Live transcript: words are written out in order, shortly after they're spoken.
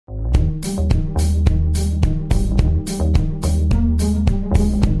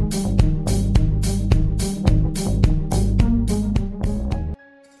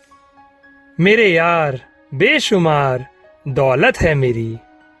मेरे यार बेशुमार दौलत है मेरी,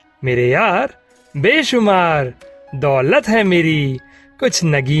 मेरे यार बेशुमार दौलत है मेरी, कुछ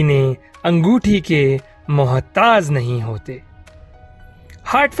नगीने अंगूठी के मोहताज नहीं होते।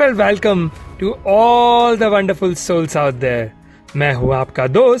 Heartfelt welcome to all the wonderful souls out there. मैं हूं आपका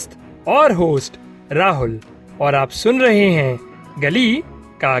दोस्त और होस्ट राहुल और आप सुन रहे हैं गली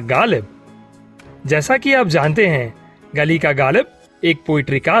का गालिब। जैसा कि आप जानते हैं, गली का गालिब एक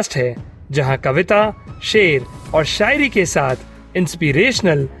पोइट्री कास्ट है जहां कविता, शेर और शायरी के साथ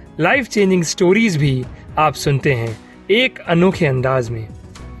इंस्पिरेशनल लाइफ चेंजिंग स्टोरीज भी आप सुनते हैं एक अनोखे अंदाज में।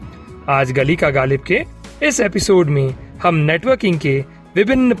 आज गली का गालिब के इस एपिसोड में हम नेटवर्किंग के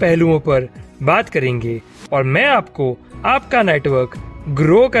विभिन्न पहलुओं पर बात करेंगे और मैं आपको आपका नेटवर्क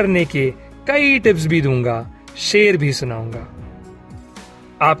ग्रो करने के कई टिप्स भी दूंगा, शेर भी सुनाऊंगा।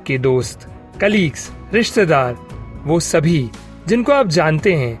 आपके दोस्त, कलीग्स, रिश्तेदार, वो सभी जिनको आप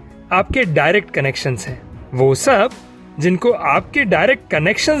जानते हैं आपके डायरेक्ट कनेक्शंस हैं, वो सब जिनको आपके डायरेक्ट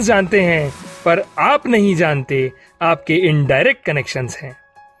कनेक्शंस जानते हैं पर आप नहीं जानते आपके इनडायरेक्ट कनेक्शंस हैं।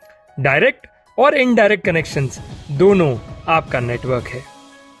 डायरेक्ट और इनडायरेक्ट कनेक्शंस दोनों आपका नेटवर्क है।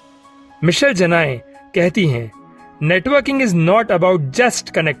 मिशेल जनाए कहती हैं, networking is not about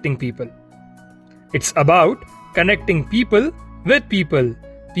just connecting people, it's about connecting people with people,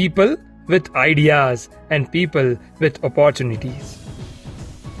 people with ideas and people with opportunities.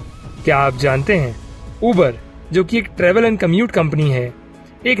 क्या आप जानते हैं, उबर जो कि एक ट्रेवल एंड कम्यूट कंपनी है,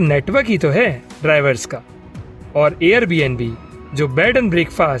 एक नेटवर्क ही तो है ड्राइवर्स का। और एयरबीएनबी जो bed and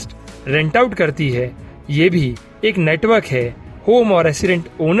breakfast rent out करती है, ये भी एक नेटवर्क है होम और रेसिडेंट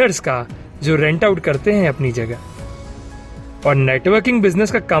ओनर्स का जो रेंट आउट करते हैं अपनी जगह। और नेटवर्किंग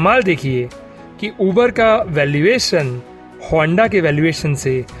बिजनेस का कमाल देखिए कि उबर का वैल्यूएशन होंडा के वैल्यूएशन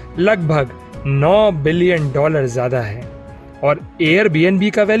से लगभग $9 बिलियन ज्यादा है और एयरबीएनबी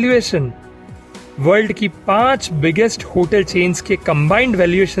का वैल्यूएशन वर्ल्ड की 5 बिगेस्ट होटल चेन्स के कंबाइंड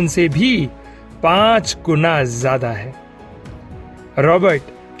वैल्यूएशन से भी 5 गुना ज्यादा है। रॉबर्ट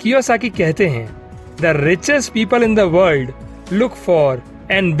कियोसाकी कहते हैं, the richest people in the world look for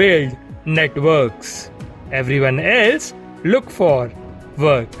and build networks, everyone else look for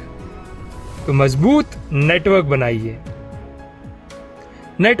work. तो मजबूत नेटवर्क बनाइए।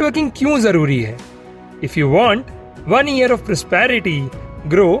 नेटवर्किंग क्यों जरूरी है? If you want 1 year of prosperity,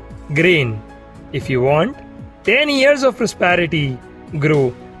 grow grain. If you want 10 years of prosperity, grow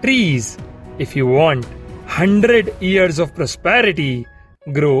trees. If you want 100 years of prosperity,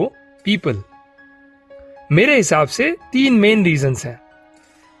 grow people. मेरे हिसाब से 3 main reasons हैं।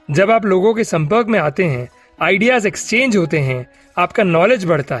 जब आप लोगों के संपर्क में आते हैं, आइडियाज एक्सचेंज होते हैं, आपका नॉलेज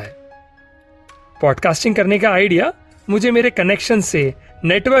बढ़ता है। पॉडकास्टिंग करने का आइडिया मुझे मेरे कनेक्शन से,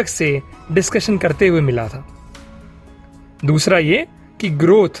 नेटवर्क से डिस्कशन करते हुए मिला था। दूसरा ये कि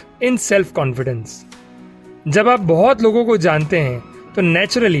ग्रोथ इन सेल्फ कॉन्फिडेंस। जब आप बहुत लोगों को जानते हैं तो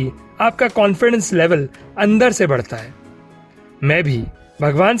नेचुरली आपका कॉन्फिडेंस लेवल अंदर से बढ़ता है। मैं भी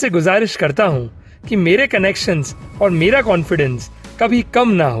भगवान से गुजारिश करता हूं कि मेरे कनेक्शंस और मेरा कॉन्फिडेंस कभी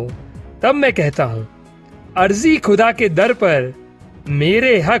कम ना हो। तब मैं कहता हूं, अर्जी खुदा के दर पर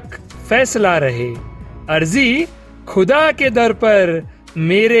मेरे हक फैसला रहे, अर्जी खुदा के दर पर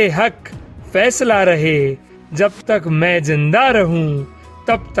मेरे हक फैसला रहे, जब तक मैं जिंदा रहूं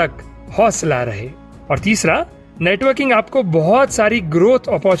तब तक हौसला रहे। और तीसरा, नेटवर्किंग आपको बहुत सारी ग्रोथ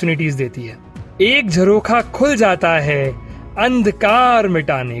अपॉर्चुनिटीज देती है। एक झरोखा खुल जाता है अंधकार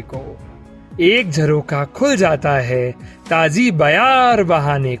मिटाने को, एक झरोखा खुल जाता है ताजी बयार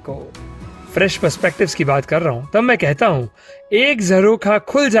बहाने को। फ्रेश पर्सपेक्टिव्स की बात कर रहा हूं, तब मैं कहता हूं, एक झरोखा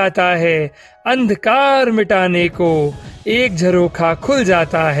खुल जाता है अंधकार मिटाने को, एक झरोखा खुल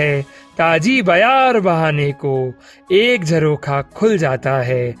जाता है ताजी बयार बहाने को, एक झरोखा खुल जाता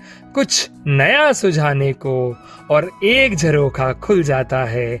है कुछ नया सुझाने को, और एक झरोखा खुल जाता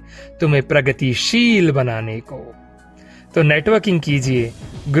है तुम्हें प्रगतिशील बनाने को। तो नेटवर्किंग कीजिए,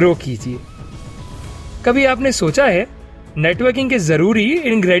 ग्रो कीजिए। कभी आपने सोचा है नेटवर्किंग के जरूरी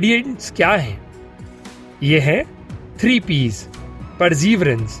इंग्रेडिएंट्स क्या हैं? ये है 3 P's,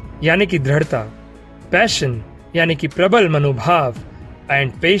 परजीवरेंस यानी कि दृढ़ता, पैशन यानी कि प्रबल मनोभाव,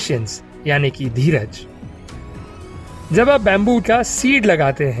 एंड पेशेंस यानी कि धीरज। जब आप बैम्बू का सीड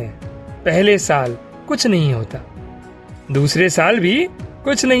लगाते हैं, पहले साल कुछ नहीं होता, दूसरे साल भी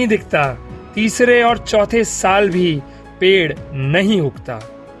कुछ नहीं दिखता, तीसरे और चौथे साल भी पेड़ नहीं उगता,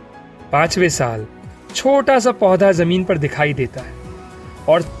 5वें साल छोटा सा पौधा जमीन पर दिखाई देता है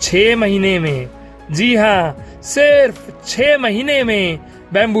और 6 महीने में, जी हाँ, सिर्फ 6 महीने में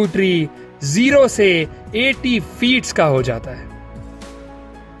बैम्बू ट्री 0 से 80 फीट का हो जाता है।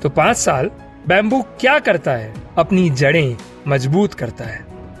 तो 5 साल बैम्बू क्या करता है? अपनी जड़ें मजबूत करता है।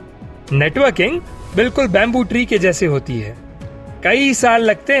 नेटवर्किंग बिल्कुल बैम्बू ट्री के जैसे होती है। कई साल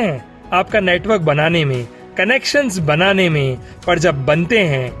लगते हैं आपका नेटवर्क बनाने में, कनेक्शंस बनाने में, पर जब बनते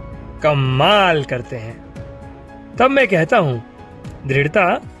हैं कमाल करते हैं। तब मैं कहता हूं,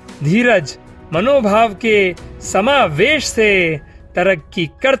 दृढ़ता, धीरज, मनोभाव के समावेश से तरक्की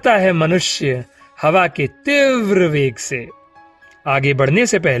करता है मनुष्य हवा के तीव्र वेग से। आगे बढ़ने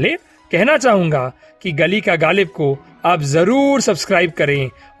से पहले कहना चाहूंगा कि गली का गालिब को आप जरूर सब्सक्राइब करें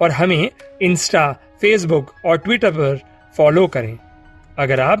और हमें इंस्टा, फेसबुक और ट्विटर पर फॉलो करें।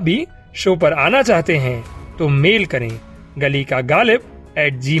 अगर आप भी शो पर आना चाहते हैं तो मेल करें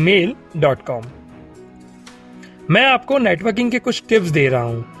galikagalib@gmail.com। मैं आपको नेटवर्किंग के कुछ टिप्स दे रहा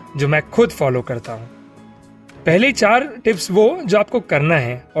हूं जो मैं खुद फॉलो करता हूं। पहले 4 टिप्स वो जो आपको करना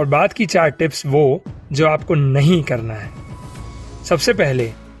है और बाद की 4 टिप्स वो जो आपको नहीं करना है। सबसे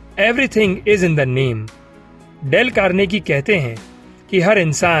पहले, everything is in the name. Dale Carnegie कहते हैं कि हर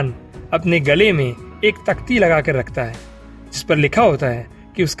इंसान अपने गले में एक तख्ती लगा कर रखता है जिस पर लिखा होता है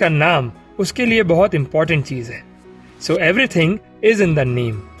कि उसका नाम उसके लिए बहुत इंपॉर्टेंट चीज है। So everything is in the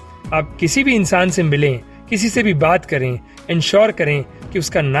name. आप किसी भी इंसान से मिलें, किसी से भी बात करें, इंश्योर करें कि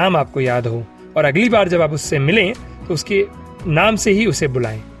उसका नाम आपको याद हो और अगली बार जब आप उससे मिलें तो उसके नाम से ही उसे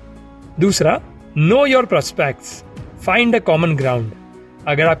बुलाएं। दूसरा, know your prospects, find a common ground.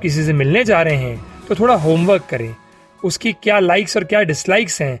 अगर आप किसी से मिलने जा रहे हैं तो थोड़ा होमवर्क करें, उसकी क्या लाइक्स और क्या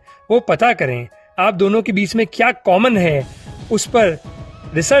डिसलाइक्स हैं वो पता करें, आप दोनों के बीच में क्या कॉमन है उस पर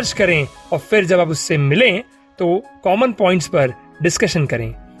रिसर्च करें और फिर जब आप उससे मिलें तो कॉमन पॉइंट्स पर डिस्कशन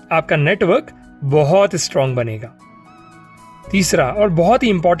करें। आपका नेटवर्क बहुत स्ट्रांग बनेगा। तीसरा और बहुत ही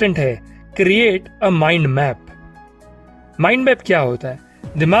इंपॉर्टेंट है, create a mind map. Mind map क्या होता है?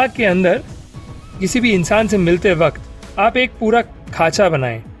 दिमाग के अंदर किसी भी इंसान से मिलते वक्त आप एक पूरा खाचा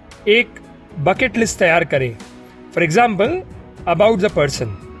बनाएं, एक बकेट लिस्ट तैयार करें। For example, about the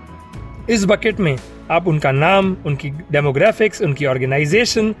person. इस बकेट में आप उनका नाम, उनकी डेमोग्राफिक्स, उनकी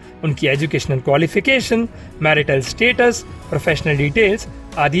ऑर्गेनाइजेशन, उनकी educational qualification, marital status, professional details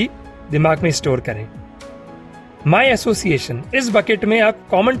आदि दिमाग में स्टोर करें। माई एसोसिएशन, इस बकेट में आप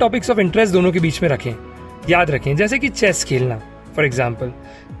कॉमन टॉपिक्स ऑफ इंटरेस्ट दोनों के बीच में रखें। याद रखें, जैसे कि चेस खेलना फॉर एग्जाम्पल।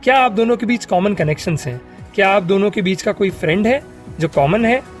 क्या आप दोनों के बीच कॉमन कनेक्शंस हैं? क्या आप दोनों के बीच का कोई फ्रेंड है जो कॉमन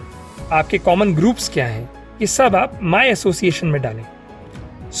है? आपके कॉमन ग्रुप्स क्या हैं? ये सब आप माई एसोसिएशन में डालें।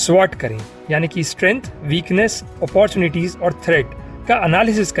 स्वॉट करें, यानी कि स्ट्रेंथ, वीकनेस, अपॉर्चुनिटीज और थ्रेट का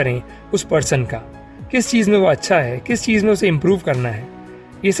एनालिसिस करें उस पर्सन का। किस चीज में वो अच्छा है, किस चीज में उसे इंप्रूव करना है,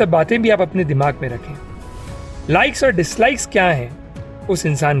 ये सब बातें भी आप अपने दिमाग में रखें। लाइक्स और डिसलाइक्स क्या हैं उस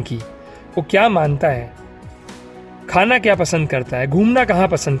इंसान की, वो क्या मानता है, खाना क्या पसंद करता है, घूमना कहाँ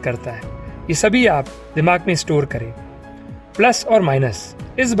पसंद करता है, ये सभी आप दिमाग में स्टोर करें। प्लस और माइनस,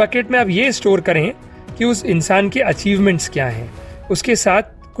 इस बकेट में आप ये स्टोर करें कि उस इंसान के अचीवमेंट्स क्या हैं, उसके साथ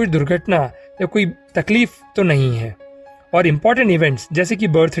कोई दुर्घटना या कोई तकलीफ तो नहीं है। और इंपॉर्टेंट इवेंट्स जैसे कि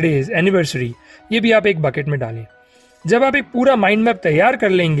बर्थडेज, एनिवर्सरी, ये भी आप एक बकेट में डालें। जब आप एक पूरा माइंड मैप तैयार कर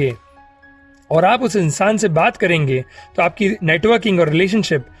लेंगे और आप उस इंसान से बात करेंगे तो आपकी नेटवर्किंग और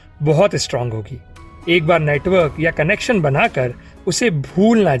रिलेशनशिप बहुत स्ट्रांग होगी। एक बार नेटवर्क या कनेक्शन बनाकर उसे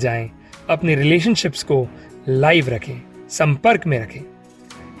भूल ना जाएं। अपने रिलेशनशिप्स को लाइव रखें, संपर्क में रखें।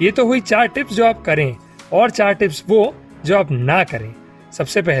 ये तो हुई 4 टिप्स जो आप करें, और 4 टिप्स वो जो आप ना करें।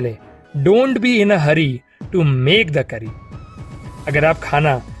 सबसे पहले, don't be in a hurry to make the करी। अगर आप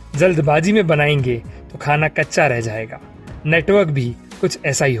खाना जल्दबाजी में बनाएंगे तो खाना कच्चा रह जाएगा। नेटवर्क भी कुछ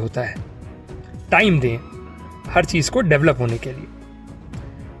ऐसा ही होता है। टाइम दें हर चीज को डेवलप होने के लिए।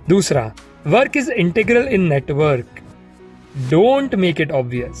 दूसरा, work is integral in network, don't make it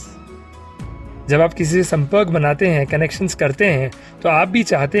obvious. जब आप किसी से संपर्क बनाते हैं, कनेक्शंस करते हैं, तो आप भी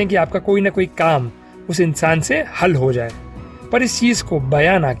चाहते हैं कि आपका कोई ना कोई काम उस इंसान से हल हो जाए, पर इस चीज को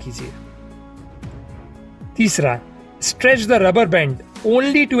बयां ना कीजिए। तीसरा, stretch the rubber band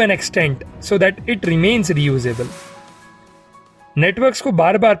only to an extent so that it remains reusable. Networks को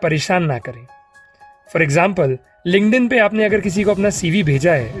बार बार परेशान ना करें। फॉर एग्जाम्पल, लिंक्डइन पे आपने अगर किसी को अपना CV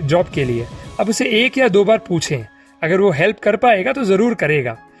भेजा है जॉब के लिए, अब उसे 1 या 2 बार पूछें। अगर वो हेल्प कर पाएगा तो जरूर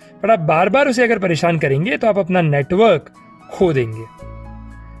करेगा, पर आप बार बार उसे अगर परेशान करेंगे तो आप अपना नेटवर्क खो देंगे।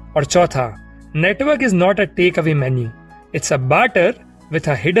 और चौथा, network is not a take away menu, it's a barter with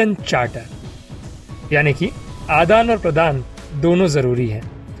a hidden charter. यानी कि आदान और प्रदान दोनों जरूरी है।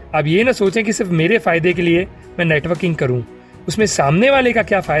 आप ये ना सोचें कि सिर्फ मेरे फायदे के लिए मैं नेटवर्किंग करूं, उसमें सामने वाले का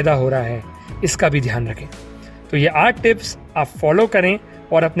क्या फायदा हो रहा है इसका भी ध्यान रखें। तो ये 8 टिप्स आप फॉलो करें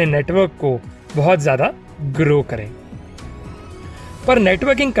और अपने नेटवर्क को बहुत ज्यादा ग्रो करें। पर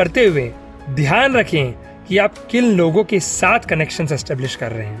नेटवर्किंग करते हुए ध्यान रखें कि आप किन लोगों के साथ कनेक्शंस एस्टेब्लिश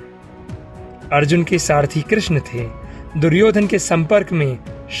कर रहे हैं। अर्जुन के सारथी कृष्ण थे, दुर्योधन के संपर्क में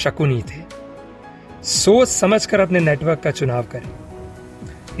शकुनी थे। सोच समझकर अपने नेटवर्क का चुनाव करें।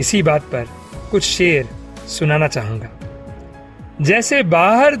 इसी बात पर कुछ शेर सुनाना चाहूंगा। जैसे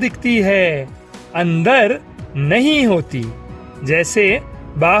बाहर दिखती है अंदर नहीं होती, जैसे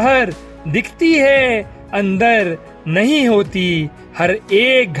बाहर दिखती है अंदर नहीं होती, हर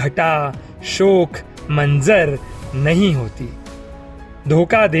एक घटा शोक मंजर नहीं होती।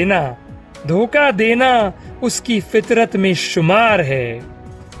 धोखा देना उसकी फितरत में शुमार है,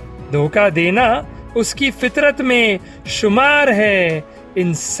 धोखा देना उसकी फितरत में शुमार है,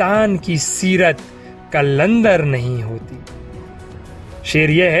 इंसान की सीरत कलंदर नहीं होती।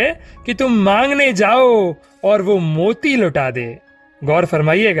 शेर यह है कि तुम मांगने जाओ और वो मोती लुटा दे। गौर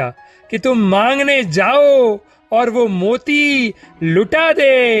फरमाइएगा कि तुम मांगने जाओ और वो मोती लुटा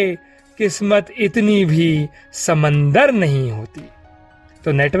दे, किस्मत इतनी भी समंदर नहीं होती।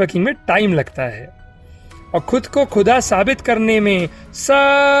 तो नेटवर्किंग में टाइम लगता है और खुद को खुदा साबित करने में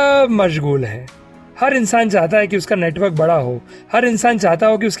सब मशगूल है। हर इंसान चाहता है कि उसका नेटवर्क बड़ा हो, हर इंसान चाहता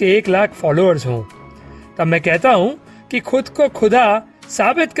हो कि उसके 1 लाख फॉलोअर्स हों। तब मैं कहता हूं कि खुद को खुदा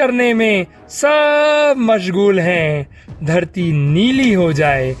साबित करने में सब मशगूल हैं, धरती नीली हो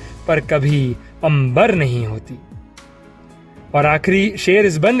जाए पर कभी अंबर नहीं होती। और आखिरी शेर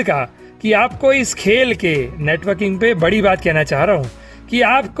इस बंद का कि आपको इस खेल के, नेटवर्किंग पे बड़ी बात कहना चाह रहा हूं, कि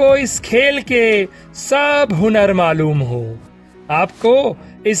आपको इस खेल के सब हुनर मालूम हो, आपको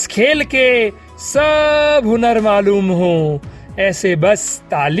इस खेल के सब हुनर मालूम हो, ऐसे बस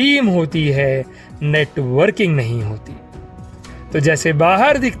तालीम होती है, नेटवर्किंग नहीं होती। तो जैसे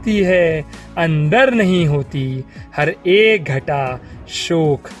बाहर दिखती है अंदर नहीं होती, हर एक घटा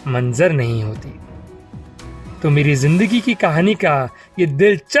शोक मंजर नहीं होती। तो मेरी जिंदगी की कहानी का ये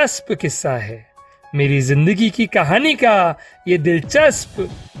दिलचस्प किस्सा है, मेरी जिंदगी की कहानी का ये दिलचस्प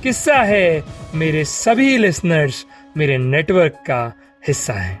किस्सा है, मेरे सभी लिसनर्स मेरे नेटवर्क का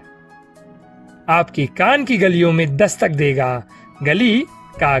हिस्सा हैं। आपकी कान की गलियों में दस्तक देगा गली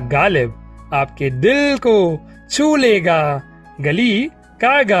का गालिब, आपके दिल को छू लेगा गली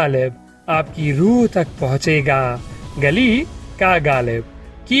का गालिब, आपकी रूह तक पहुंचेगा गली का Ghalib.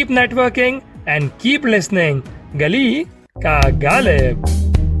 Keep networking and keep listening, गली का गालिब।